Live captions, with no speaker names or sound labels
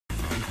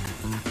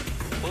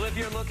if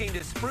you're looking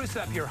to spruce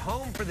up your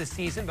home for the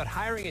season, but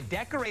hiring a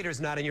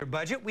decorator's not in your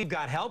budget, we've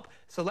got help.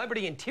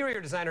 Celebrity interior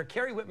designer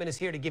Kari Whitman is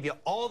here to give you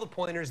all the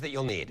pointers that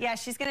you'll need. Yeah,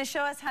 she's going to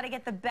show us how to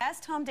get the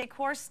best home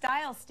decor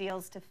style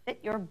steals to fit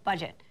your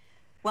budget.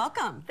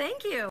 Welcome.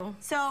 Thank you.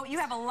 So you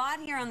have a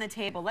lot here on the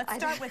table. Let's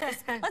start with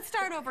this. Let's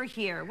start over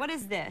here. What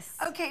is this?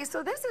 Okay,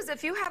 so this is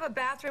if you have a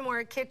bathroom or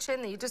a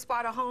kitchen that you just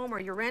bought a home or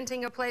you're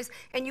renting a place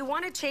and you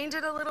want to change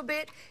it a little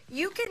bit,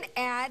 you can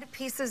add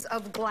pieces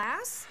of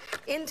glass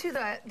into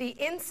the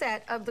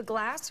inset of the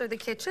glass or the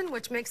kitchen,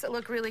 which makes it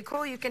look really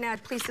cool. You can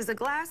add pieces of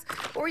glass,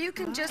 or you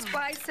can just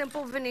buy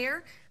simple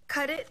veneer,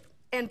 cut it,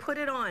 and put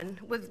it on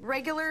with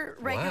regular,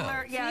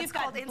 Wow. yeah, so it's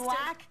called instant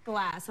black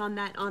glass on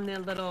the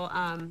little,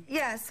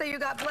 yeah, so you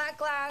got black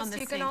glass,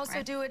 you can sink, also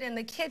right? do it in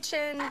the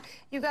kitchen.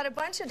 You got a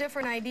bunch of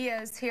different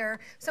ideas here.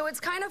 So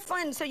it's kind of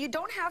fun. So you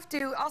don't have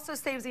to, also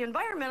saves the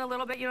environment a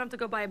little bit. You don't have to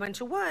go buy a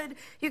bunch of wood.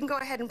 You can go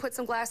ahead and put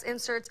some glass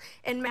inserts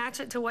and match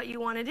it to what you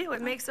want to do.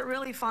 It makes it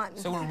really fun.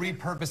 So we're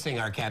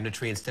repurposing our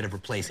cabinetry instead of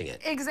replacing it.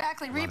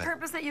 Exactly.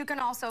 Repurpose it. You can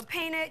also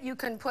paint it. You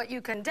can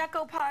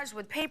decoupage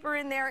with paper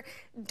in there.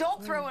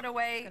 Don't throw it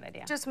away. Good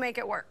idea. Just make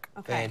it work.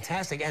 Okay.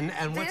 Fantastic. And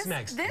what's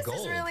next? This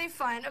Gold. is really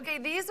fun. Okay,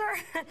 these are,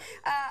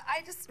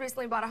 I just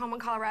recently bought a home in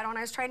Colorado and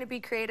I was trying to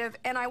be creative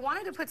and I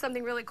wanted to put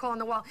something really cool on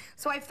the wall.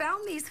 So I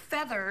found these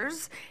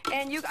feathers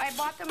and I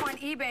bought them on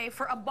eBay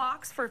for a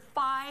box for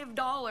 $5.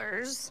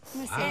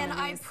 Wow. And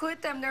I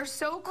put them, they're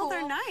so cool. Oh,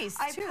 they're nice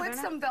I too. put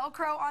some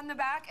Velcro on the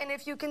back, and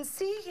if you can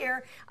see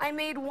here, I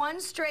made one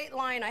straight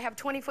line. I have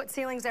 20-foot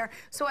ceilings there.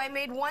 So I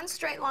made one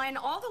straight line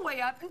all the way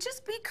up and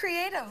just be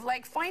creative,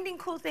 like finding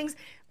cool things.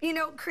 You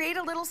know, create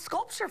a little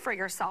sculpture for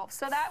yourself.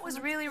 So that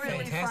was really,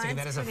 really fantastic. fun.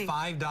 That is a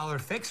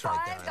 $5 fix right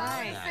there.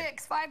 $5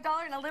 fix,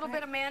 $5 and a little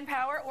bit of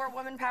manpower or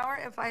woman power,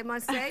 if I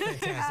must say.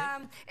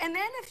 And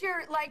then if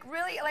you're like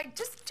really like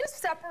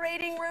just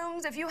separating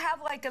rooms, if you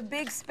have like a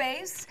big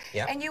space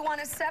and you want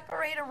to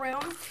separate a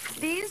room,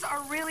 these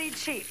are really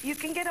cheap. You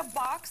can get a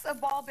box of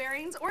ball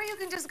bearings, or you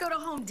can just go to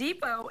Home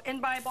Depot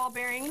and buy ball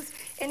bearings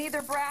in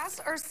either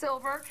brass or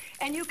silver,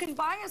 and you can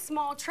buy a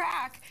small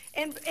track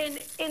and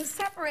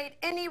separate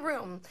any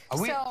room.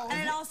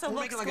 And it also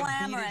looks like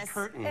glamorous. A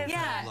curtain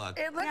Yeah,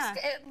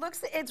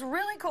 it's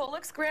really cool. It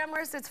looks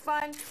glamorous, it's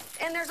fun.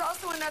 And there's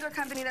also another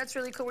company that's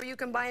really cool where you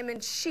can buy them in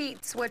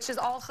sheets, which is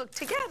all hooked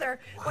together,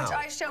 which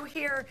I show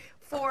here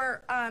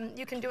for,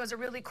 you can do as a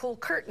really cool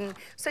curtain.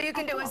 So you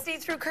can do a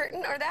see-through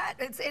curtain or that.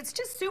 It's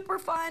just super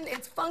fun,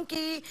 it's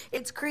funky,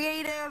 it's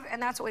creative,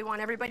 and that's what we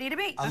want everybody to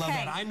be. I love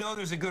that. I know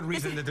there's a good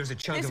reason that there's a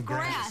chunk of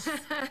grass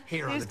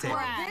here on the table.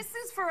 Well, this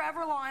is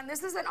Forever Lawn.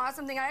 This is an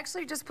awesome thing. I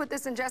actually just put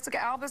this in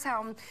Jessica Alba's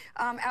home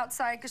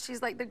outside because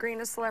she's like the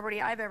greenest celebrity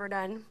I've ever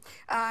done.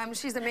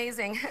 She's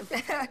amazing.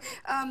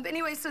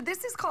 Anyway, so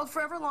this is called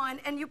Forever Lawn,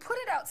 and you put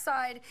it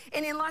outside,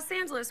 and in Los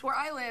Angeles, where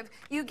I live,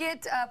 you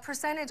get a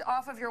percentage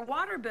off of your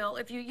water bill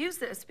if you use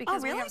this,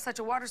 because we have such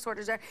a water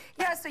shortage there.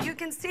 Yeah, so you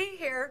can see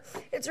here,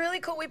 it's really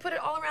cool. We put it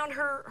all around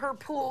her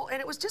pool, and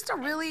it was just a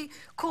really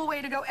cool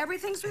way to go.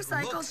 Everything's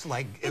recycled. It looks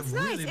like, it's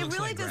really nice. looks It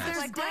really like does. grass.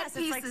 There's dead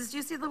pieces. Do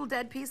you see little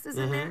dead pieces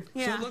in there?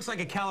 So it looks like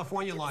a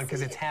California lawn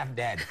because it's half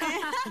dead.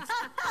 It's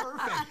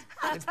perfect.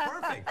 It's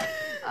perfect.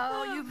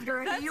 Oh, you've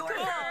dirty. That's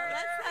cool.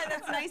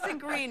 That's nice and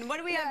green. What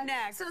do we have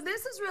next? So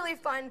this is really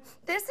fun.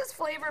 This is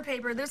Flavor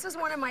Paper. This is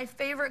one of my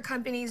favorite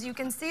companies. You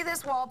can see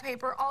this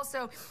wallpaper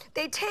also.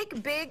 They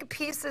take big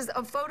pieces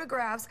of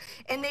photographs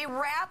and they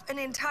wrap an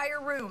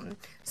entire room.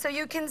 So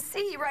you can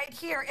see right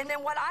here. And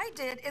then what I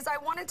did is I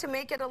wanted to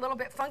make it a little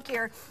bit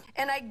funkier,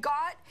 and I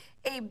got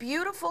a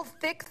beautiful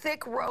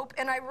thick rope,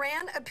 and I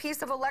ran a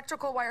piece of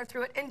electrical wire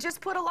through it and just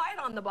put a light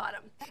on the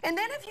bottom. And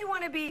then if you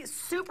want to be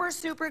super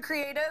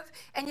creative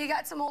and you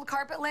got some old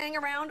carpet laying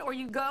around, or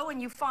you go and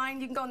you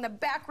can go in the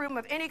back room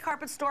of any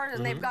carpet store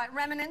and they've got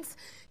remnants,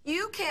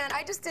 you can,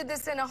 I just did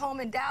this in a home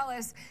in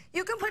Dallas,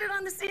 you can put it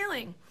on the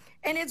ceiling.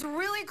 And it's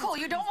really cool.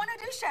 You don't want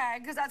to do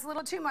shag because that's a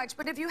little too much.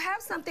 But if you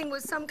have something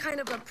with some kind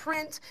of a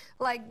print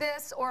like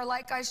this, or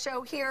like I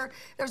show here,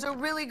 there's a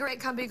really great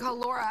company called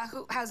Laura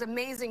who has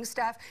amazing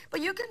stuff.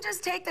 But you can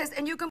just take this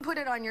and you can put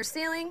it on your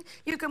ceiling.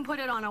 You can put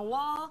it on a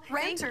wall.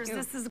 Renters,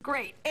 this is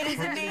great. It is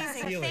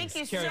amazing. Thank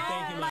you so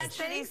much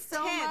for these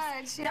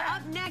tips. Now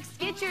up next,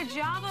 get your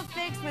Java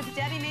fix with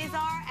Debbie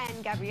Mazar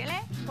and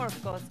Gabriele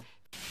Corpos.